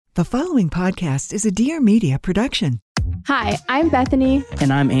The following podcast is a Dear Media production. Hi, I'm Bethany.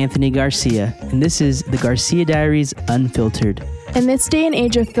 And I'm Anthony Garcia, and this is the Garcia Diaries Unfiltered. In this day and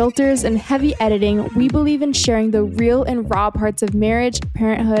age of filters and heavy editing, we believe in sharing the real and raw parts of marriage,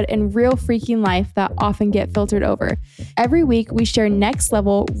 parenthood, and real freaking life that often get filtered over. Every week, we share next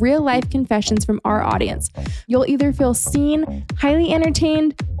level, real life confessions from our audience. You'll either feel seen, highly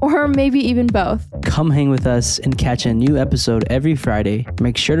entertained, or maybe even both. Come hang with us and catch a new episode every Friday.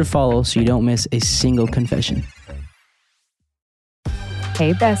 Make sure to follow so you don't miss a single confession.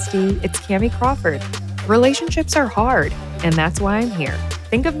 Hey bestie, it's Cami Crawford. Relationships are hard, and that's why I'm here.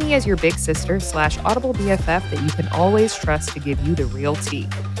 Think of me as your big sister / audible BFF that you can always trust to give you the real tea.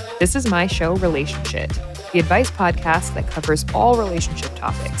 This is my show, Relationship, the advice podcast that covers all relationship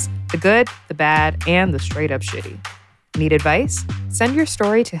topics, the good, the bad, and the straight up shitty. Need advice? Send your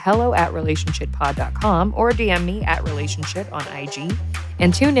story to hello@relationshippod.com or DM me at relationship on IG,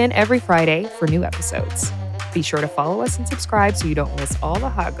 and tune in every Friday for new episodes. Be sure to follow us and subscribe so you don't miss all the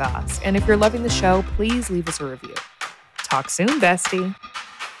hot goss. And if you're loving the show, please leave us a review. Talk soon, bestie.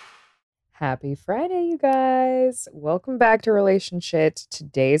 Happy Friday, you guys. Welcome back to Relationship.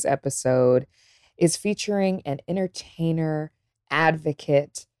 Today's episode is featuring an entertainer,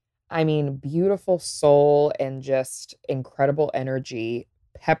 advocate, beautiful soul and just incredible energy.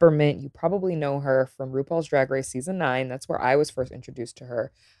 Peppermint, you probably know her from RuPaul's Drag Race Season 9. That's where I was first introduced to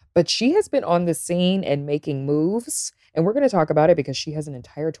her. But she has been on the scene and making moves. And we're going to talk about it because she has an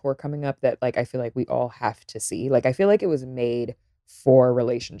entire tour coming up that I feel like we all have to see. I feel like it was made for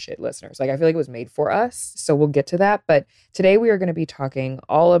Relationship listeners. I feel like it was made for us. So we'll get to that. But today we are going to be talking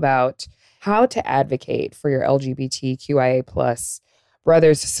all about how to advocate for your LGBTQIA plus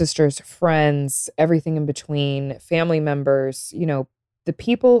brothers, sisters, friends, everything in between, family members, the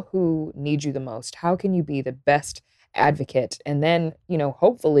people who need you the most. How can you be the best advocate and then,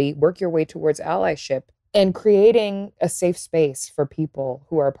 hopefully work your way towards allyship and creating a safe space for people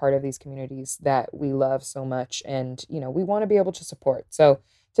who are a part of these communities that we love so much and, we want to be able to support. So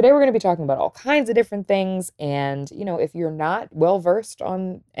today we're going to be talking about all kinds of different things. And, if you're not well versed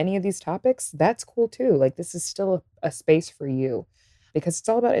on any of these topics, that's cool too. This is still a space for you because it's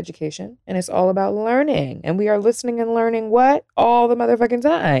all about education and it's all about learning. And we are listening and learning what? All the motherfucking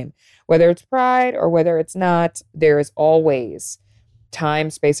time. Whether it's pride or whether it's not, there is always time,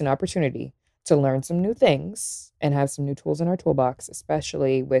 space, and opportunity to learn some new things and have some new tools in our toolbox,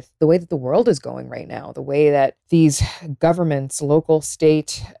 especially with the way that the world is going right now, the way that these governments, local,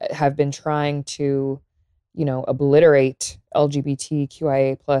 state, have been trying to, obliterate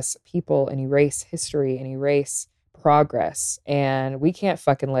LGBTQIA plus people and erase history and erase progress. And we can't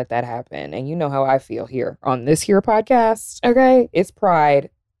fucking let that happen. And you know how I feel here on this here podcast, okay? It's pride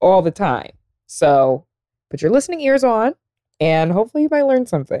all the time. So put your listening ears on and hopefully you might learn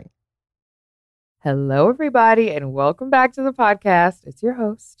something. Hello, everybody, and welcome back to the podcast. It's your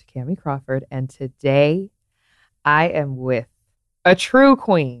host, Cami Crawford. And today I am with a true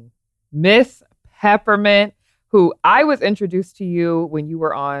queen, Miss Peppermint, who I was introduced to you when you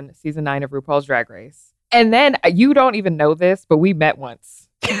were on season 9 of RuPaul's Drag Race. And then you don't even know this, but we met once.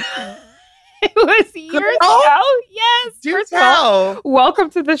 It was years ago. Yes. Do tell. Welcome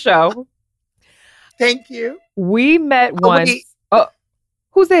to the show. Thank you. We met once. Wait. Oh,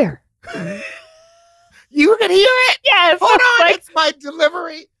 who's there? You can hear it? Yes. Hold on. It's my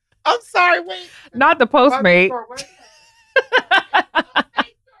delivery. I'm sorry. Wait. Not the Postmate.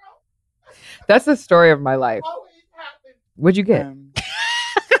 That's the story of my life. What'd you get?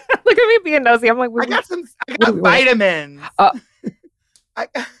 Look at me being nosy. I'm like, I got vitamins.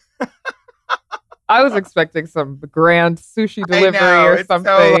 I was expecting some grand sushi delivery or it's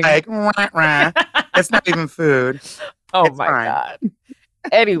something. So rah, rah. It's not even food. Oh it's my fine. God.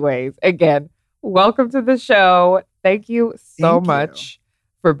 Anyways, again, welcome to the show. Thank you so much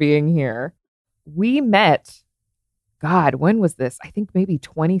for being here. We met, God, when was this? I think maybe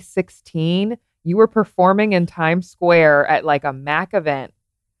 2016. You were performing in Times Square at a MAC event,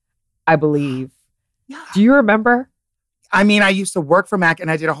 I believe. Yeah. Do you remember? I used to work for MAC and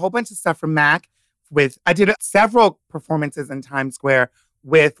I did a whole bunch of stuff for MAC. I did several performances in Times Square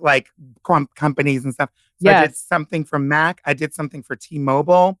with companies and stuff. So yes. I did something for MAC. I did something for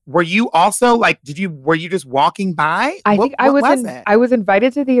T-Mobile. Were you also were you just walking by? I think I was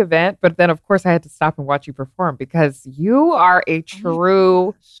invited to the event, but then of course I had to stop and watch you perform because you are a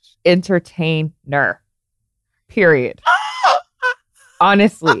true entertainer. Period.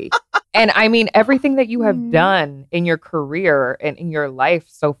 Honestly. And everything that you have done in your career and in your life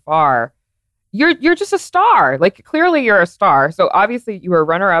so far, you're just a star. Clearly you're a star. So obviously you were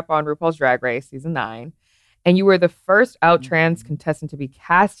runner-up on RuPaul's Drag Race season 9. And you were the first out trans contestant to be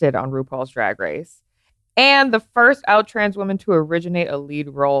casted on RuPaul's Drag Race and the first out trans woman to originate a lead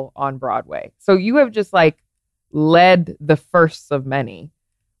role on Broadway. So you have just like led the firsts of many.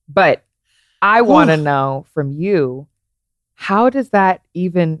 But I want to know from you, how does that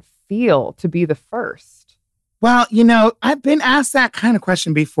even feel to be the first? Well, I've been asked that kind of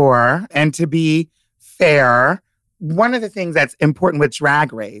question before. And to be fair, one of the things that's important with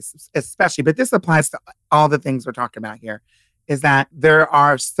Drag Race, especially, but this applies to all the things we're talking about here, is that there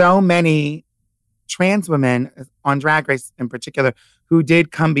are so many trans women on Drag Race in particular who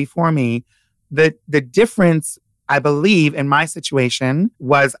did come before me. The difference, I believe, in my situation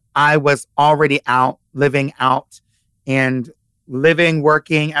was I was already out, living out, and living,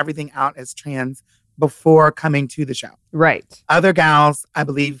 working, everything out as trans before coming to the show. Right. Other gals, I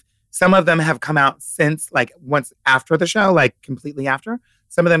believe, some of them have come out since, like, once after the show, like completely after.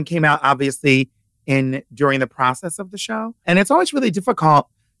 Some of them came out, obviously, during the process of the show. And it's always really difficult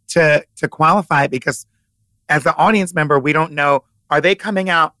to qualify because as an audience member, we don't know, are they coming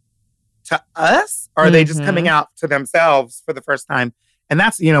out to us or are they just coming out to themselves for the first time? And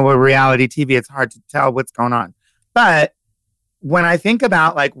that's, with reality TV, it's hard to tell what's going on. But when I think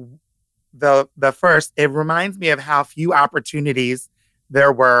about like the first, it reminds me of how few opportunities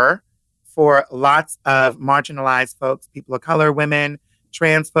there were for lots of marginalized folks, people of color, women,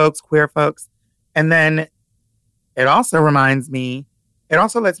 trans folks, queer folks. And then it also lets me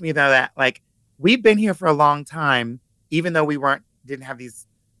know that like we've been here for a long time, even though we didn't have these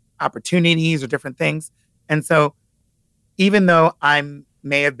opportunities or different things. And so even though I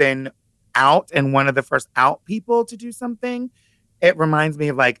may have been out and one of the first out people to do something, it reminds me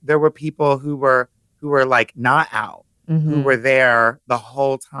of like there were people who were like not out, who were there the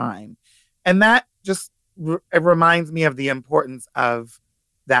whole time. And that just it reminds me of the importance of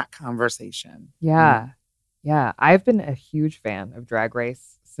that conversation. Yeah. Yeah. I've been a huge fan of Drag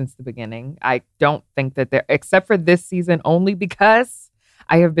Race since the beginning. I don't think that except for this season, only because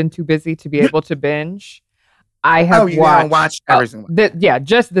I have been too busy to be able to binge. I have watched every single one.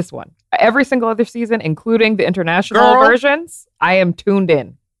 Just this one. Every single other season, including the international versions, I am tuned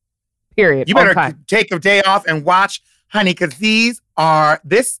in. Period. You better take a day off and watch, honey, because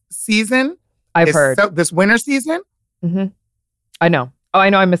this season. I've heard. This winter season. Mm-hmm. I know. Oh, I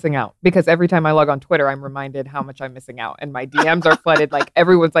know I'm missing out because every time I log on Twitter, I'm reminded how much I'm missing out. And my DMs are flooded. Like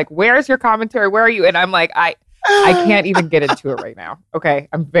everyone's like, where's your commentary? Where are you? And I'm like, I can't even get into it right now. Okay.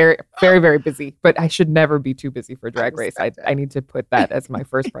 I'm very, very, very busy, but I should never be too busy for Drag Race. I need to put that as my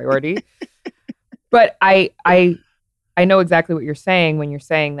first priority. But I know exactly what you're saying when you're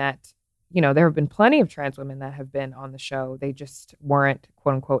saying that, there have been plenty of trans women that have been on the show. They just weren't,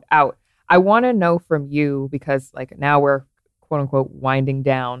 quote unquote, out. I want to know from you because like now we're, quote unquote, winding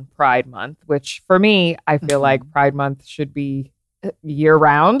down Pride Month, which for me, I feel like Pride Month should be year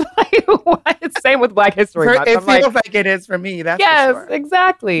round. Same with Black History Month. It feels like it is for me. That's yes, for sure.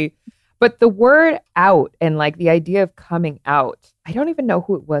 Exactly. But the word out and like the idea of coming out, I don't even know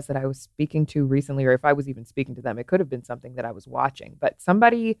who it was that I was speaking to recently, or if I was even speaking to them. It could have been something that I was watching, but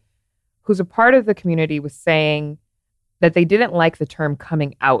somebody who's a part of the community was saying that they didn't like the term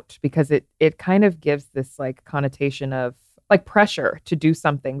coming out because it kind of gives this like connotation of like pressure to do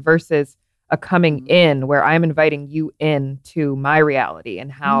something versus a coming in where I'm inviting you in to my reality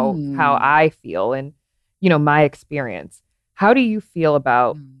and how I feel and, my experience. How do you feel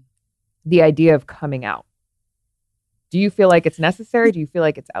about the idea of coming out? Do you feel like it's necessary? Do you feel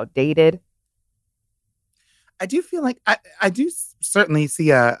like it's outdated? I do feel like I do certainly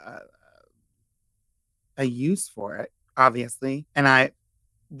see a use for it, obviously. And I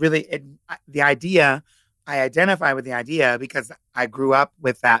identify with the idea because I grew up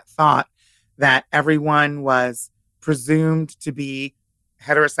with that thought that everyone was presumed to be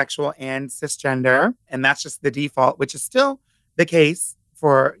heterosexual and cisgender. And that's just the default, which is still the case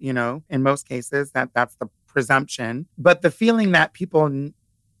for, in most cases, that's the presumption. But the feeling that people,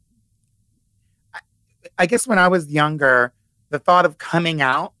 I guess when I was younger, the thought of coming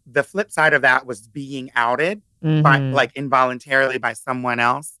out, the flip side of that was being outed by like involuntarily by someone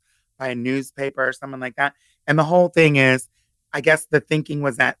else, by a newspaper or someone like that. And the whole thing is, I guess the thinking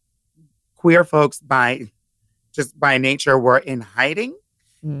was that queer folks by nature were in hiding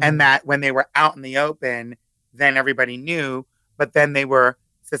and that when they were out in the open, then everybody knew, but then they were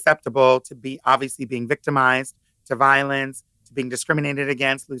susceptible to obviously being victimized, to violence, to being discriminated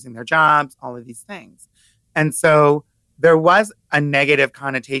against, losing their jobs, all of these things. And so there was a negative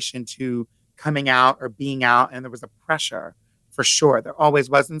connotation to coming out or being out, and there was a pressure for sure. There always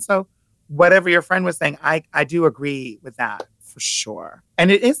was. And so whatever your friend was saying, I do agree with that for sure. And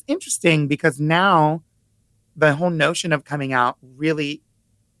it is interesting because now the whole notion of coming out really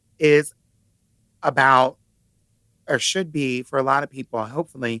is about, or should be for a lot of people,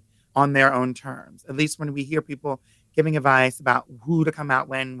 hopefully on their own terms. At least when we hear people giving advice about who to come out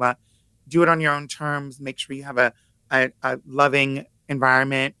when, what, do it on your own terms. Make sure you have a loving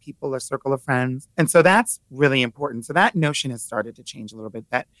environment, people, a circle of friends. And so that's really important. So that notion has started to change a little bit,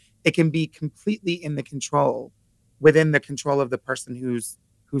 that it can be completely within the control of the person who's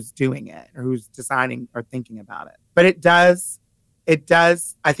doing it or who's deciding or thinking about it. But it does,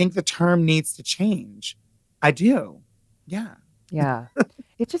 I think the term needs to change. I do. Yeah. Yeah.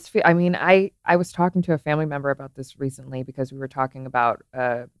 It just feels, I was talking to a family member about this recently because we were talking about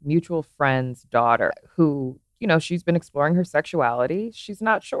a mutual friend's daughter who, she's been exploring her sexuality. She's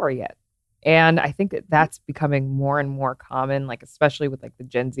not sure yet. And I think that that's becoming more and more common, like, especially with like the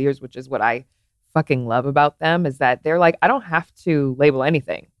Gen Zers, which is what I fucking love about them, is that they're like, I don't have to label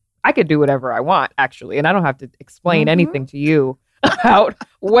anything. I could do whatever I want, actually. And I don't have to explain anything to you about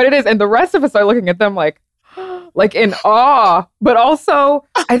what it is. And the rest of us are looking at them like in awe, but also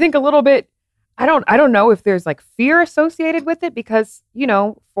I think a little bit, I don't know if there's like fear associated with it because,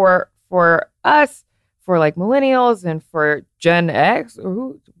 for us, for like millennials and for Gen X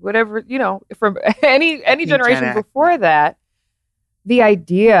or whatever, from any generation before that, the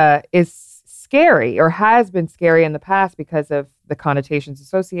idea is scary or has been scary in the past because of the connotations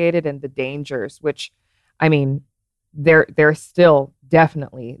associated and the dangers, which, there's still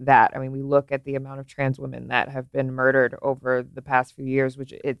definitely that. We look at the amount of trans women that have been murdered over the past few years,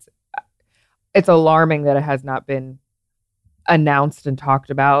 which it's alarming that it has not been announced and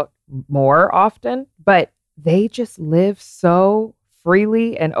talked about more often, but they just live so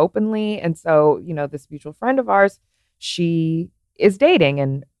freely and openly. And so, this mutual friend of ours, she is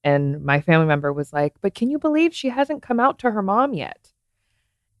dating and my family member was like, but can you believe she hasn't come out to her mom yet?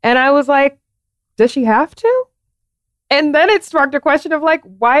 And I was like, does she have to? And then it sparked a question of like,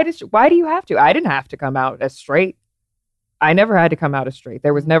 why do you have to? I didn't have to come out as straight. I never had to come out as straight.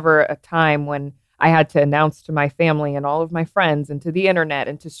 There was never a time when I had to announce to my family and all of my friends and to the internet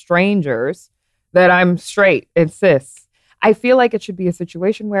and to strangers that I'm straight and cis. I feel like it should be a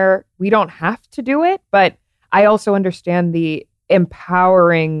situation where we don't have to do it, but I also understand the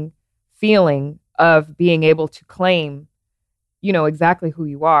empowering feeling of being able to claim, exactly who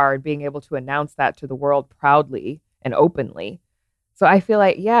you are and being able to announce that to the world proudly and openly. So I feel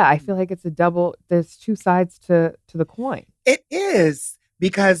like it's there's two sides to the coin. It is,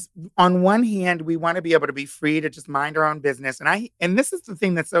 because on one hand, we want to be able to be free to just mind our own business. And this is the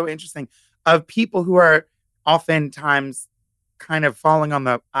thing that's so interesting of people who are oftentimes kind of falling on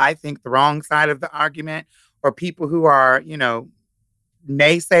the wrong side of the argument, or people who are,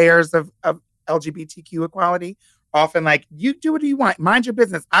 naysayers of LGBTQ equality, often like, you do what you want, mind your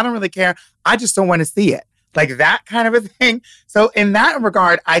business. I don't really care. I just don't want to see it. Like that kind of a thing. So in that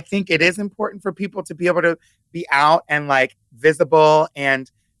regard, I think it is important for people to be able to be out and like visible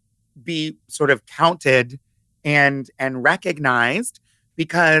and be sort of counted and recognized,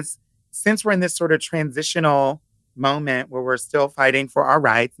 because since we're in this sort of transitional moment where we're still fighting for our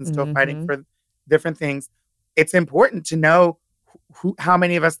rights and still fighting for different things, it's important to know how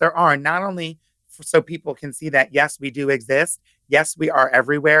many of us there are, not only so people can see that, yes, we do exist. Yes, we are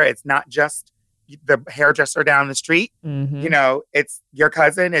everywhere. It's not just the hairdresser down the street. It's your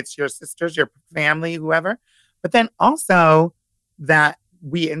cousin, it's your sisters, your family, whoever. But then also that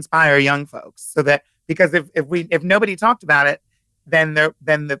we inspire young folks, so that, because if nobody talked about it, then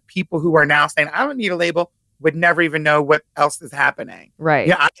the people who are now saying, I don't need a label, would never even know what else is happening. Right.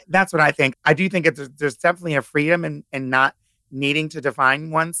 Yeah, that's what I think. I do think there's definitely a freedom in not needing to define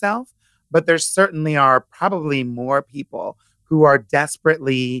oneself, but there certainly are probably more people who are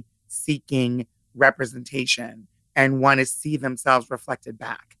desperately seeking representation and want to see themselves reflected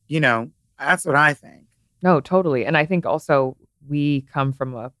back. That's what I think. No, totally. And I think also we come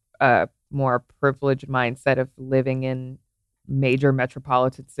from a more privileged mindset of living in major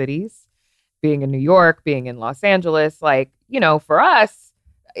metropolitan cities, being in New York, being in Los Angeles. Like, for us,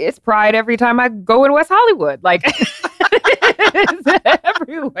 it's pride every time I go in West Hollywood. Like, it's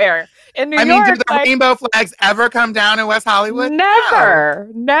everywhere. In New York, do the rainbow flags ever come down in West Hollywood? Never.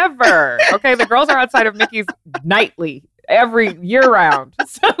 Okay, the girls are outside of Mickey's nightly, every year round.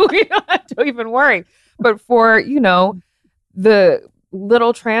 So we don't have to even worry. But for, the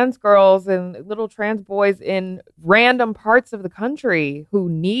little trans girls and little trans boys in random parts of the country who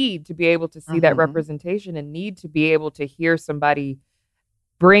need to be able to see that representation and need to be able to hear somebody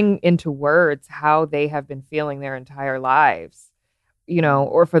bring into words how they have been feeling their entire lives,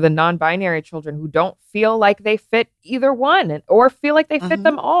 or for the non-binary children who don't feel like they fit either one or feel like they fit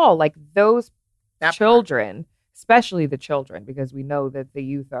them all. Like those children, especially the children, because we know that the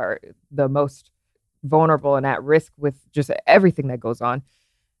youth are the most vulnerable and at risk with just everything that goes on.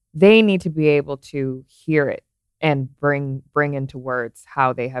 They need to be able to hear it and bring into words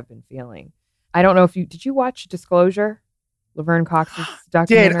how they have been feeling. I don't know if did you watch Disclosure? Laverne Cox's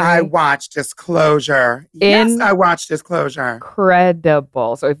documentary. Did I watch Disclosure? Yes, I watched Disclosure.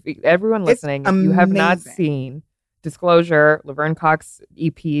 Incredible. So if everyone listening, if you have not seen Disclosure, Laverne Cox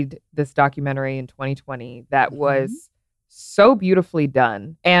EP'd this documentary in 2020 that was so beautifully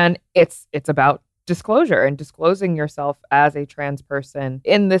done. And it's about disclosure and disclosing yourself as a trans person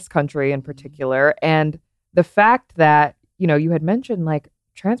in this country in particular. And the fact that, you had mentioned like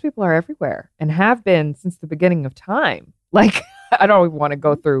trans people are everywhere and have been since the beginning of time. Like, I don't even want to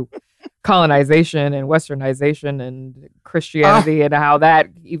go through colonization and westernization and Christianity and how that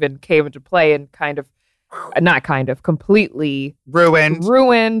even came into play and completely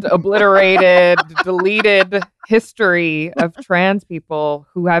ruined, obliterated, deleted history of trans people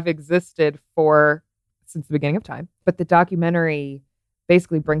who have existed since the beginning of time. But the documentary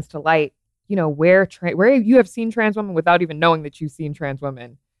basically brings to light, where you have seen trans women without even knowing that you've seen trans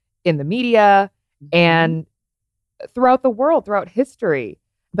women in the media and throughout the world, throughout history.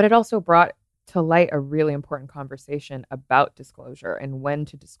 But it also brought to light a really important conversation about disclosure and when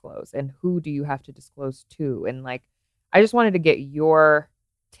to disclose and who do you have to disclose to. And like, I just wanted to get your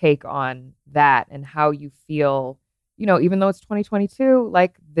take on that and how you feel, even though it's 2022,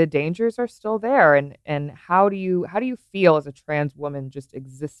 like the dangers are still there. And how do you feel as a trans woman just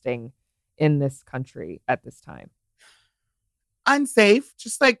existing in this country at this time? Unsafe,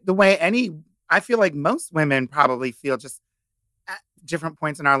 just like the way I feel like most women probably feel just at different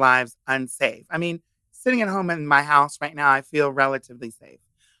points in our lives unsafe. I mean, sitting at home in my house right now, I feel relatively safe.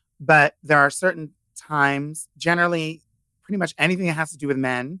 But there are certain times, generally, pretty much anything that has to do with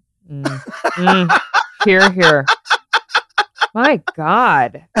men. Here. My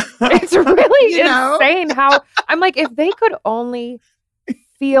God. It's really insane how I'm like, if they could only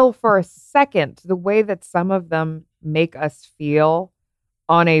feel for a second the way that some of them make us feel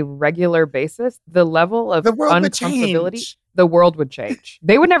on a regular basis, the level of uncomfortability, the world would change.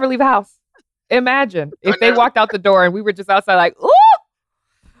 They would never leave a house. Imagine if they walked out the door and we were just outside like, ooh,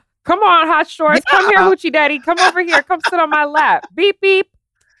 come on, hot shorts. Come here, hoochie daddy. Come over here. Come sit on my lap. Beep, beep.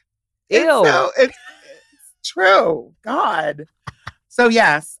 Ew. It's true. God. So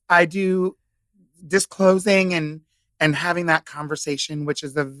yes, I do disclosing and having that conversation, which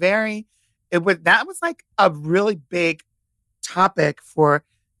is that was like a really big topic for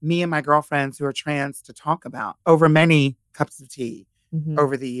me and my girlfriends who are trans to talk about over many cups of tea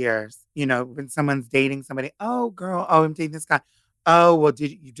over the years. When someone's dating somebody, oh girl, I'm dating this guy. Oh, well,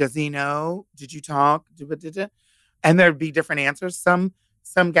 does he know? Did you talk? And there'd be different answers.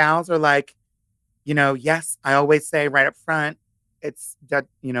 Some gals are like, yes, I always say right up front, it's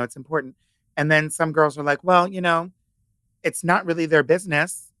important. And then some girls are like, well, it's not really their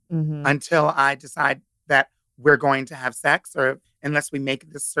business until I decide that we're going to have sex or unless we make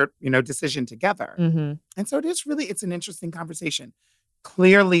this decision together. And so it's an interesting conversation.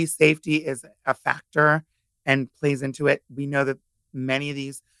 Clearly, safety is a factor and plays into it. We know that many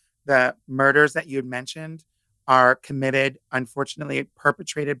of the murders that you had mentioned are committed, unfortunately,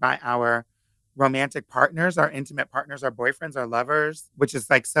 perpetrated by our romantic partners, our intimate partners, our boyfriends, our lovers, which is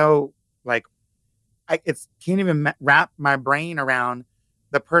like so like can't even wrap my brain around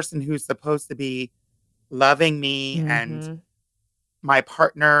the person who's supposed to be loving me and my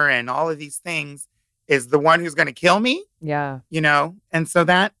partner and all of these things is the one who's going to kill me. Yeah. And so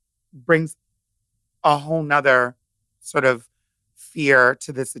that brings a whole nother sort of fear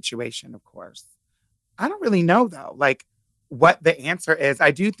to the situation, of course. I don't really know though, like what the answer is.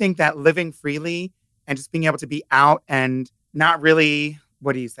 I do think that living freely and just being able to be out and not really,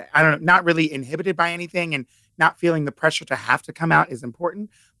 what do you say? I don't know, not really inhibited by anything and not feeling the pressure to have to come out is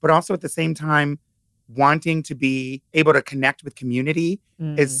important, but also at the same time, wanting to be able to connect with community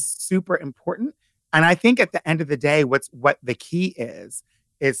is super important. And I think at the end of the day, what the key is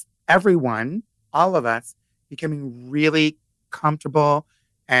everyone, all of us, becoming really comfortable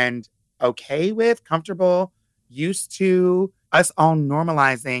and comfortable, used to us all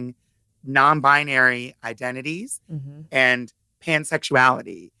normalizing non-binary identities and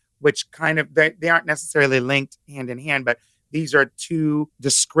pansexuality, which kind of, they aren't necessarily linked hand in hand, but these are two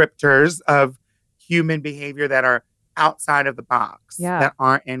descriptors of human behavior that are outside of the box, that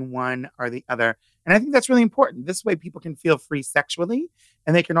aren't in one or the other. And I think that's really important. This way people can feel free sexually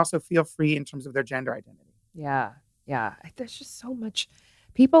and they can also feel free in terms of their gender identity. Yeah. Yeah. There's just so much.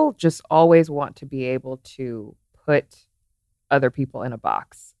 People just always want to be able to put other people in a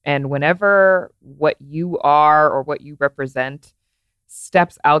box. And whenever what you are or what you represent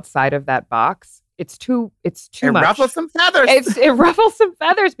steps outside of that box, it's too much. It ruffles some feathers. It ruffles some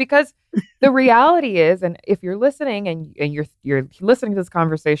feathers, because the reality is, and if you're listening and you're listening to this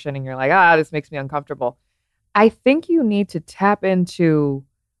conversation and you're like, this makes me uncomfortable, I think you need to tap into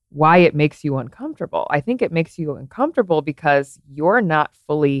why it makes you uncomfortable. I think it makes you uncomfortable because you're not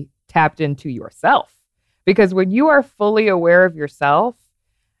fully tapped into yourself. Because when you are fully aware of yourself,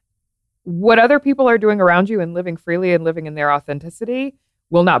 what other people are doing around you and living freely and living in their authenticity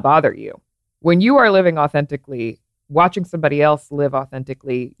will not bother you. When you are living authentically, watching somebody else live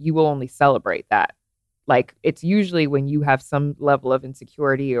authentically, you will only celebrate that. Like, it's usually when you have some level of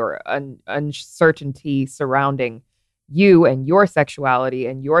insecurity or uncertainty surrounding you and your sexuality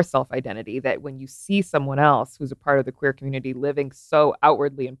and your self-identity, that when you see someone else who's a part of the queer community living so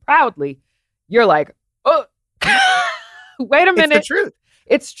outwardly and proudly, you're like, oh, wait a minute. It's the truth.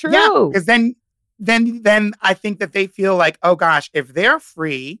 It's true. Yeah, because then I think that they feel like, oh gosh, if they're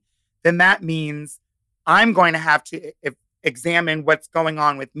free, then that means I'm going to have to examine what's going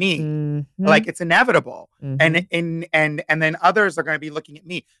on with me. Mm-hmm. Like, it's inevitable. Mm-hmm. And then others are going to be looking at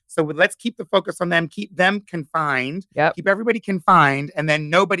me. So let's keep the focus on them, keep them confined, keep everybody confined, and then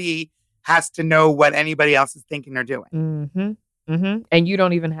nobody has to know what anybody else is thinking or doing. Mm-hmm. Mm-hmm. And you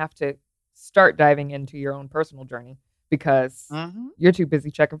don't even have to start diving into your own personal journey, because you're too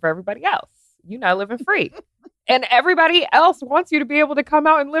busy checking for everybody else. You're not living free. And everybody else wants you to be able to come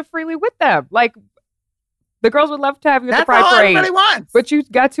out and live freely with them. Like, the girls would love to have you at the Pride Parade. Everybody wants. But you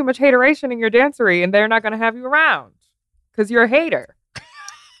got too much hateration in your dancery, and they're not going to have you around because you're a hater.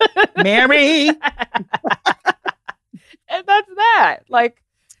 Mary. And that's that. Like,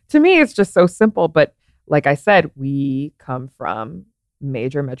 to me, it's just so simple. But like I said, we come from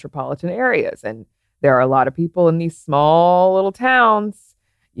major metropolitan areas, and there are a lot of people in these small little towns,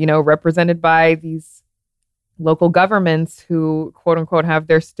 represented by these local governments who, quote unquote, have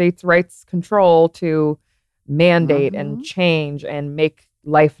their states' rights control to mandate and change and make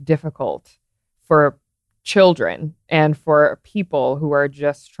life difficult for children and for people who are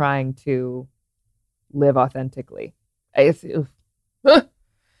just trying to live authentically. It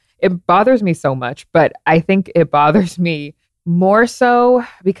bothers me so much, but I think it bothers me more so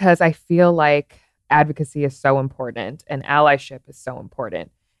because I feel like advocacy is so important and allyship is so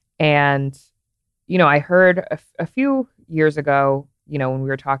important. And, I heard a few years ago, when we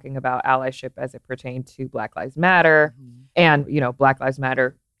were talking about allyship as it pertained to Black Lives Matter and, Black Lives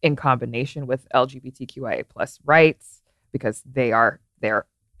Matter in combination with LGBTQIA plus rights, because they're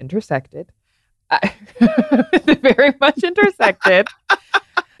intersected, very much intersected.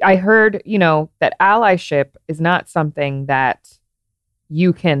 I heard, that allyship is not something that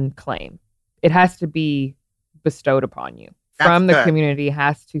you can claim. It has to be bestowed upon you. From the community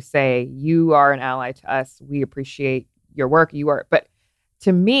has to say, you are an ally to us. We appreciate your work. You are. But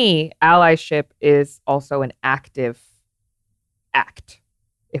to me, allyship is also an active act,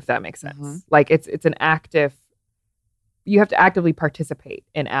 if that makes sense. Like, it's an active, you have to actively participate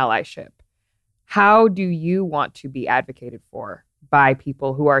in allyship. How do you want to be advocated for by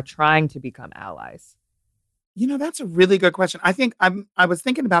people who are trying to become allies? That's a really good question. I think I was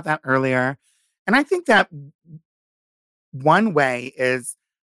thinking about that earlier. And I think that one way is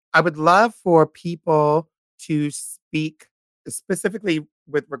I would love for people to speak specifically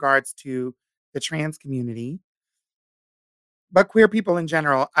with regards to the trans community, but queer people in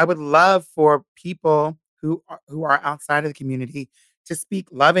general. I would love for people who are outside of the community to speak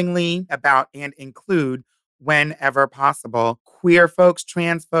lovingly about and include, whenever possible, queer folks,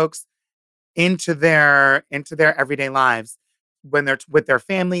 trans folks into their everyday lives when they're with their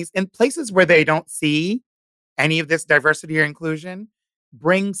families in places where they don't see any of this diversity or inclusion.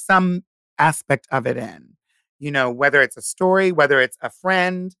 Bring some aspect of it in, whether it's a story, whether it's a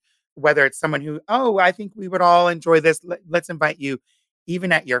friend, whether it's someone who, I think we would all enjoy this. Let's invite you,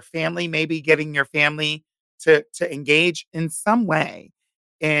 even at your family, maybe getting your family to engage in some way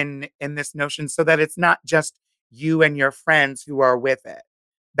in this notion, so that it's not just you and your friends who are with it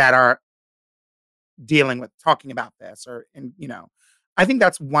that are dealing with talking about this, I think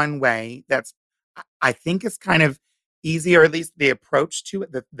that's one way I think is kind of easy, or at least the approach to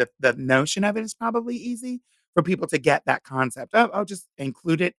it, the notion of it is probably easy for people to get that concept of, I'll just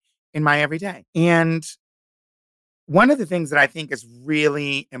include it in my everyday. And one of the things that I think is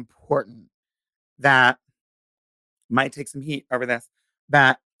really important that might take some heat over this,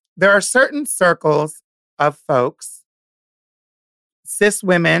 that there are certain circles of folks, cis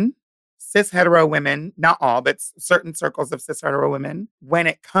women, cis hetero women, not all, but certain circles of cis hetero women, when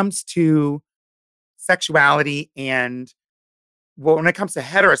it comes to sexuality and well, when it comes to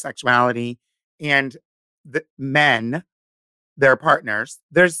heterosexuality and the men, their partners,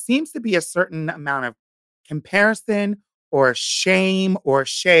 there seems to be a certain amount of comparison or shame or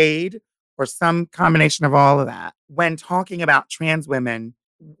shade or some combination of all of that when talking about trans women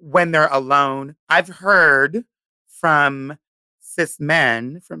when they're alone. I've heard from cis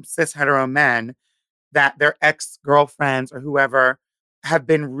hetero men, that their ex-girlfriends or whoever have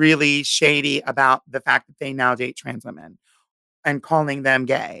been really shady about the fact that they now date trans women and calling them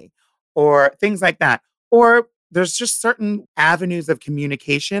gay or things like that. Or there's just certain avenues of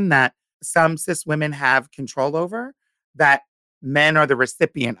communication that some cis women have control over that men are the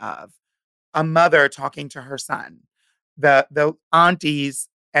recipient of. A mother talking to her son, the aunties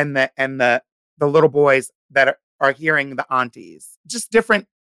and the little boys that are hearing the aunties, just different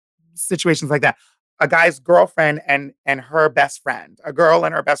situations like that. A guy's girlfriend and her best friend, a girl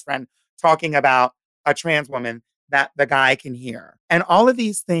and her best friend talking about a trans woman that the guy can hear. And all of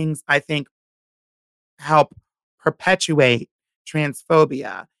these things, I think, help perpetuate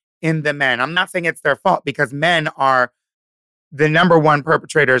transphobia in the men. I'm not saying it's their fault because men are the number one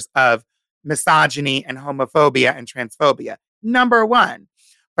perpetrators of misogyny and homophobia and transphobia. Number one.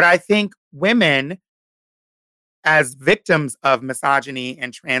 But I think women, as victims of misogyny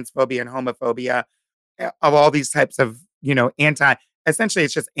and transphobia and homophobia, of all these types of, essentially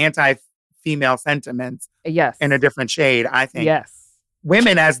it's just anti-female sentiments. Yes. In a different shade, I think. Yes.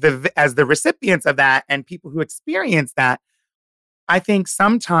 Women as the recipients of that and people who experience that, I think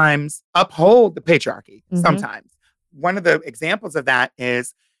sometimes uphold the patriarchy. Mm-hmm. Sometimes. One of the examples of that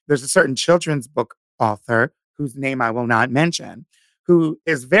is there's a certain children's book author whose name I will not mention, who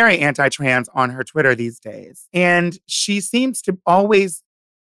is very anti-trans on her Twitter these days. And she seems to always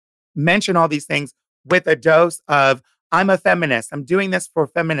mention all these things with a dose of, I'm a feminist. I'm doing this for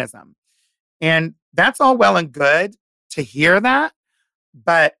feminism. And that's all well and good to hear that.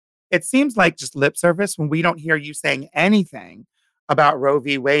 But it seems like just lip service when we don't hear you saying anything about Roe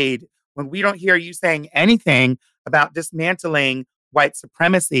v. Wade, when we don't hear you saying anything about dismantling white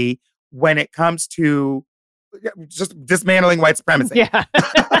supremacy when it comes to just dismantling white supremacy. Yeah.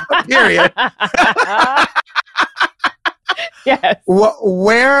 Period. Yes.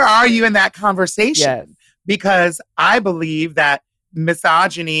 Where are you in that conversation? Yes. Because I believe that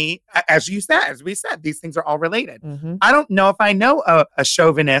misogyny, as we said, these things are all related. Mm-hmm. I don't know if I know a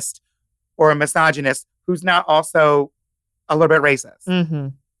chauvinist or a misogynist who's not also a little bit racist. Mm-hmm.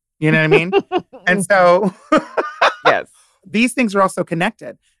 You know what I mean? And so yes, these things are also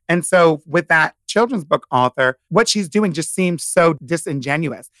connected. And so with that children's book author, what she's doing just seems so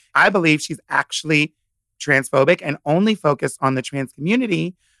disingenuous. I believe she's actually transphobic and only focused on the trans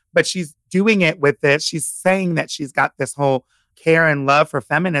community, but she's doing it with this. She's saying that she's got this whole care and love for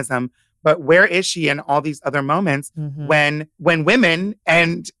feminism, but where is she in all these other moments mm-hmm. when women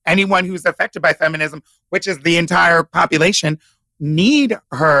and anyone who's affected by feminism, which is the entire population, need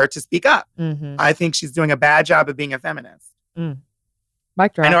her to speak up? Mm-hmm. I think she's doing a bad job of being a feminist.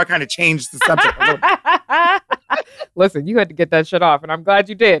 Mic drop. I know I kind of changed the subject a little bit. Listen, you had to get that shit off, and I'm glad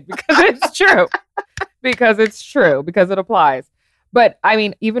you did because it's true. Because it applies. But I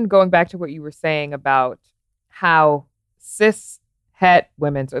mean, even going back to what you were saying about how cis-het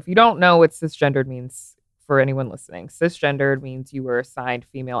women, so if you don't know what cisgendered means for anyone listening, cisgendered means you were assigned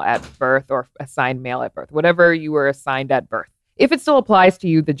female at birth or assigned male at birth, whatever you were assigned at birth. If it still applies to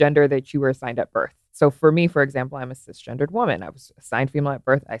you, the gender that you were assigned at birth. So for me, for example, I'm a cisgendered woman. I was assigned female at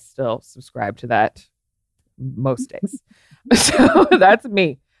birth. I still subscribe to that most days. So that's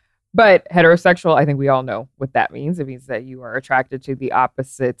me. But heterosexual, I think we all know what that means. It means that you are attracted to the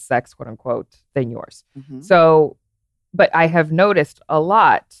opposite sex, quote unquote, than yours. Mm-hmm. So, but I have noticed a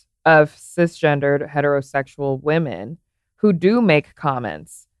lot of cisgendered heterosexual women who do make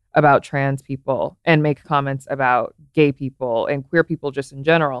comments about trans people and make comments about gay people and queer people just in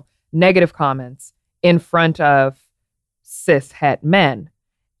general, negative comments in front of cis-het men.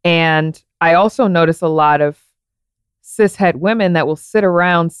 And I also notice a lot of cis-het women that will sit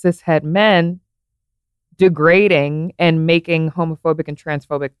around cis-het men degrading and making homophobic and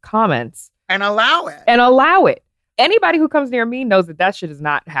transphobic comments. And allow it. Anybody who comes near me knows that shit is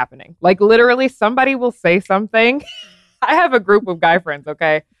not happening. Like literally somebody will say something. I have a group of guy friends,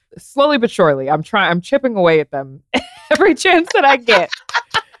 okay? Slowly but surely, I'm chipping away at them every chance that I get.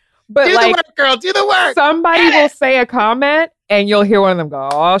 But do the work, girl. Do the work. Somebody will say a comment and you'll hear one of them go,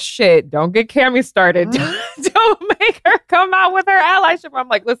 oh shit, don't get Cammie started. Don't make her come out with her allyship. I'm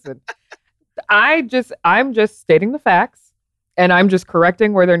like, listen, I'm just stating the facts and I'm just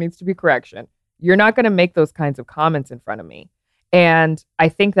correcting where there needs to be correction. You're not going to make those kinds of comments in front of me. And I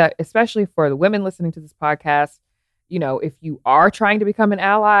think that especially for the women listening to this podcast, if you are trying to become an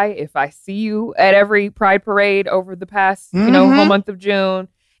ally, if I see you at every Pride parade over the past, whole month of June,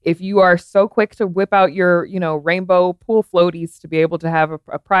 if you are so quick to whip out your, rainbow pool floaties to be able to have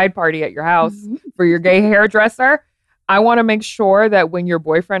a Pride party at your house for your gay hairdresser, I want to make sure that when your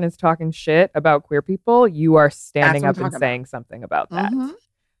boyfriend is talking shit about queer people, you are standing up and saying something about that.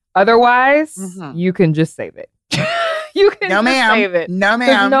 Otherwise, you can just save it. You can save it. No, ma'am.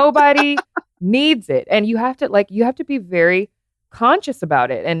 Because nobody needs it. And you have to be very conscious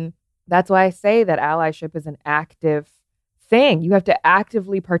about it. And that's why I say that allyship is an active thing. You have to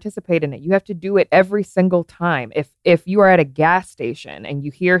actively participate in it. You have to do it every single time. If you are at a gas station and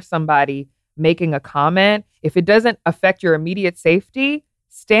you hear somebody making a comment, if it doesn't affect your immediate safety,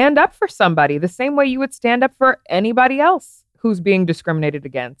 stand up for somebody the same way you would stand up for anybody else who's being discriminated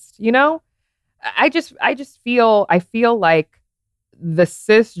against. I feel like the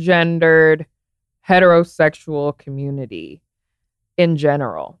cisgendered heterosexual community in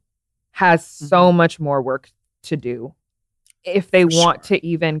general has so much more work to do if they want to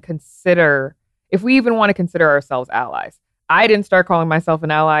even consider, if we even want to consider ourselves allies. I didn't start calling myself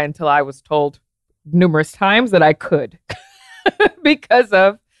an ally until I was told numerous times that I could because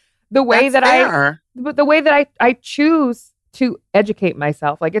of the way I choose to educate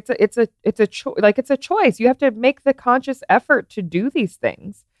myself. Like it's a choice. You have to make the conscious effort to do these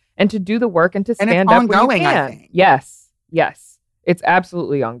things and to do the work and to stand up when you can. I think. Yes. It's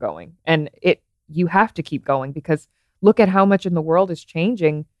absolutely ongoing. And you have to keep going because look at how much in the world is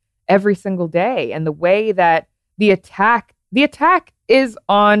changing every single day. And the way that the attack is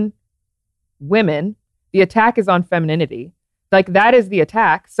on women, the attack is on femininity. Like that is the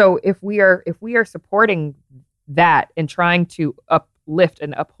attack. So if we are supporting that and trying to uplift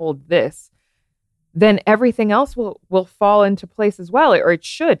and uphold this, then everything else will fall into place as well. Or it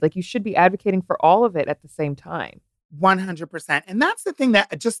should. Like you should be advocating for all of it at the same time. 100%. And that's the thing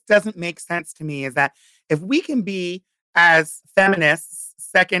that just doesn't make sense to me is that if we can be as feminists,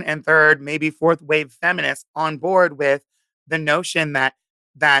 second and third, maybe fourth wave feminists on board with the notion that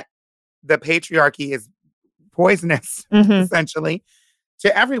the patriarchy is poisonous, essentially,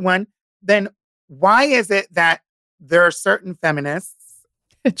 to everyone, then why is it that there are certain feminists,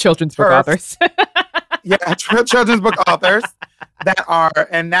 children's book authors, children's book authors that are,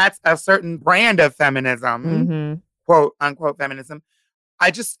 and that's a certain brand of feminism, quote unquote feminism.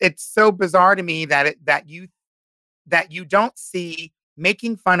 It's so bizarre to me that you don't see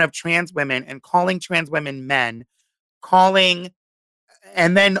making fun of trans women and calling trans women men,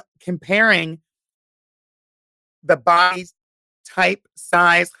 and then comparing the body type,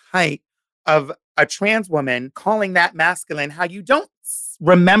 size, height of a trans woman, calling that masculine, how you don't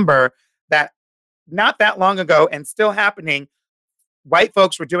remember that not that long ago and still happening, white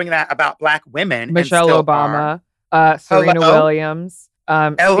folks were doing that about Black women. Michelle Obama, Serena Williams,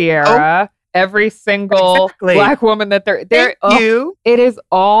 Sierra, every single Black woman that they're it is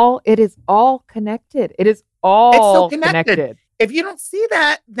all connected. It is all so connected. If you don't see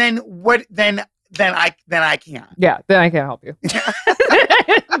that, then what? Then I can't. Yeah, then I can't help you.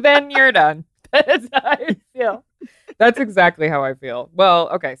 Then you're done. That's how I feel. That's exactly how I feel. Well,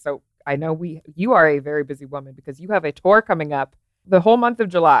 okay, so I know you are a very busy woman because you have a tour coming up the whole month of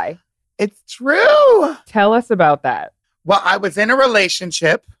July. It's true. Tell us about that. Well, I was in a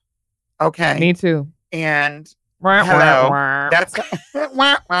relationship. Okay. Me too. And hello. That's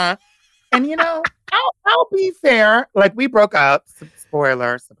and I'll be fair. Like we broke up.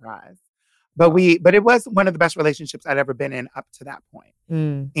 Spoiler, surprise. But it was one of the best relationships I'd ever been in up to that point.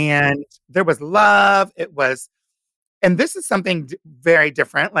 And there was love. And this is something very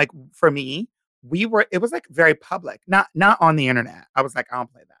different. Like for me, it was like very public, not on the internet. I was like, I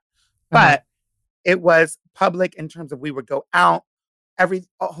don't play that. But it was public in terms of we would go out,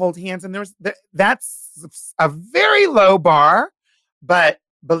 hold hands. And that's a very low bar. But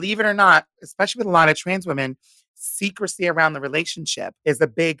believe it or not, especially with a lot of trans women, secrecy around the relationship is a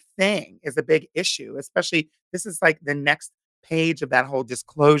big thing, is a big issue. Especially, this is like the next page of that whole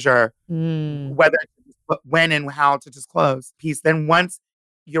disclosure, when and how to disclose piece. Then once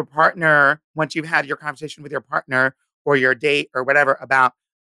you've had your conversation with your partner or your date or whatever about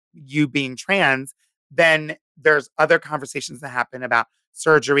you being trans, then there's other conversations that happen about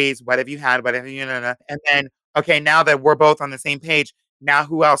surgeries, what have you had, and then, okay, now that we're both on the same page, now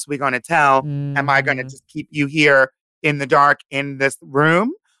who else are we going to tell? Am I going to just keep you here in the dark in this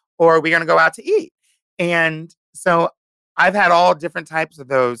room, or are we going to go out to eat? And so I've had all different types of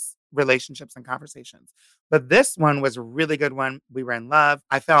those relationships and conversations, but this one was a really good one. We were in love.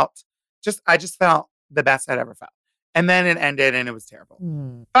 I just felt the best I'd ever felt. And then it ended and it was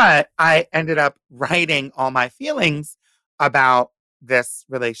terrible. But I ended up writing all my feelings about this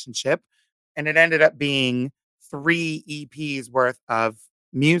relationship. And it ended up being 3 EPs worth of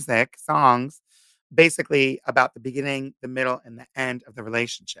music, songs, basically about the beginning, the middle, and the end of the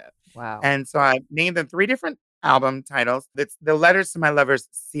relationship. Wow. And so I named them 3 different album titles. It's the Letters to My Lovers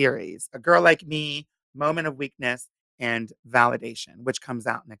series, A Girl Like Me, Moment of Weakness, and Validation, which comes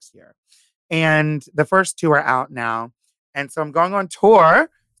out next year. And the first 2 are out now. And so I'm going on tour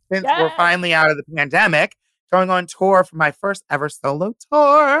since we're finally out of the pandemic, going on tour for my first ever solo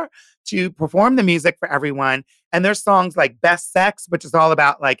tour to perform the music for everyone. And there's songs like Best Sex, which is all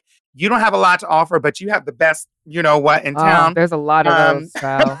about like, you don't have a lot to offer, but you have the best, you know what, in town. There's a lot of those,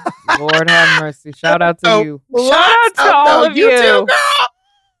 pal. Lord have mercy. Shout out to you. Shout out to all of you. Too, girl.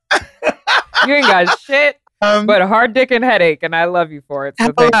 You ain't got shit. But a hard dick and headache, and I love you for it.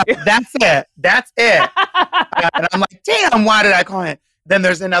 So thank you. That's it. And I'm like, damn, why did I call it? Then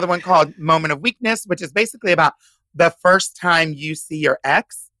there's another one called Moment of Weakness, which is basically about the first time you see your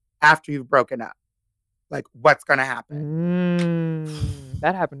ex after you've broken up. Like, what's going to happen?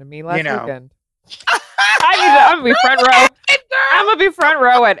 That happened to me last weekend. I'm going to be front row. I'm going to be front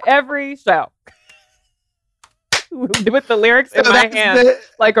row at every show. With the lyrics in my hand,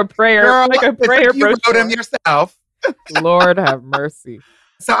 like a prayer, like a prayer. You wrote them yourself. Lord have mercy.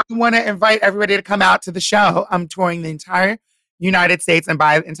 So I want to invite everybody to come out to the show. I'm touring the entire United States, and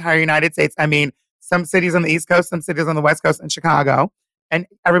by entire United States, I mean some cities on the East Coast, some cities on the West Coast, and Chicago, and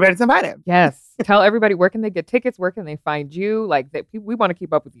everybody's invited. Yes, tell everybody where can they get tickets, where can they find you? Like we want to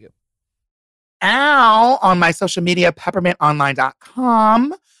keep up with you. On my social media,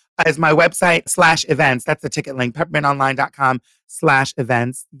 peppermintonline.com. Is my website /events. That's the ticket link,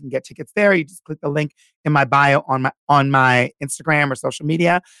 peppermintonline.com/events. You can get tickets there. You just click the link in my bio on my Instagram or social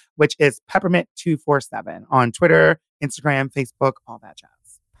media, which is Peppermint247 on Twitter, Instagram, Facebook, all that jazz.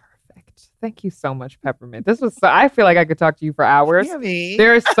 Perfect. Thank you so much, Peppermint. This was I feel like I could talk to you for hours. Really?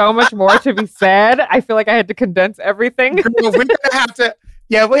 There is so much more to be said. I feel like I had to condense everything. Girl, we're going to have to...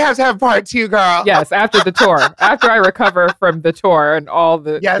 Yeah, we have to have part 2, girl. Yes, after the tour. After I recover from the tour and all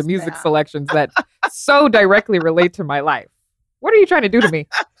the music selections that so directly relate to my life. What are you trying to do to me?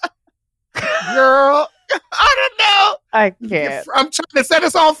 Girl, I don't know. I can't. I'm trying to set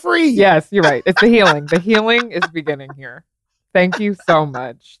us all free. Yes, you're right. It's the healing. The healing is beginning here. Thank you so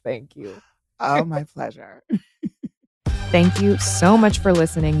much. Thank you. Oh, my pleasure. Thank you so much for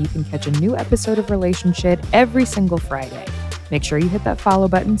listening. You can catch a new episode of Relationship every single Friday. Make sure you hit that follow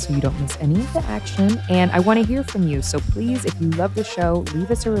button so you don't miss any of the action. And I want to hear from you. So please, if you love the show,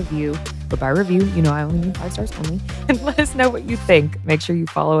 leave us a review. But by review, you know I only mean 5 stars only. And let us know what you think. Make sure you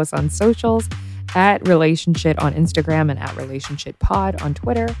follow us on socials at Relationship on Instagram and at Relationship Pod on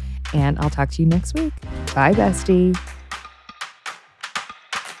Twitter. And I'll talk to you next week. Bye, bestie.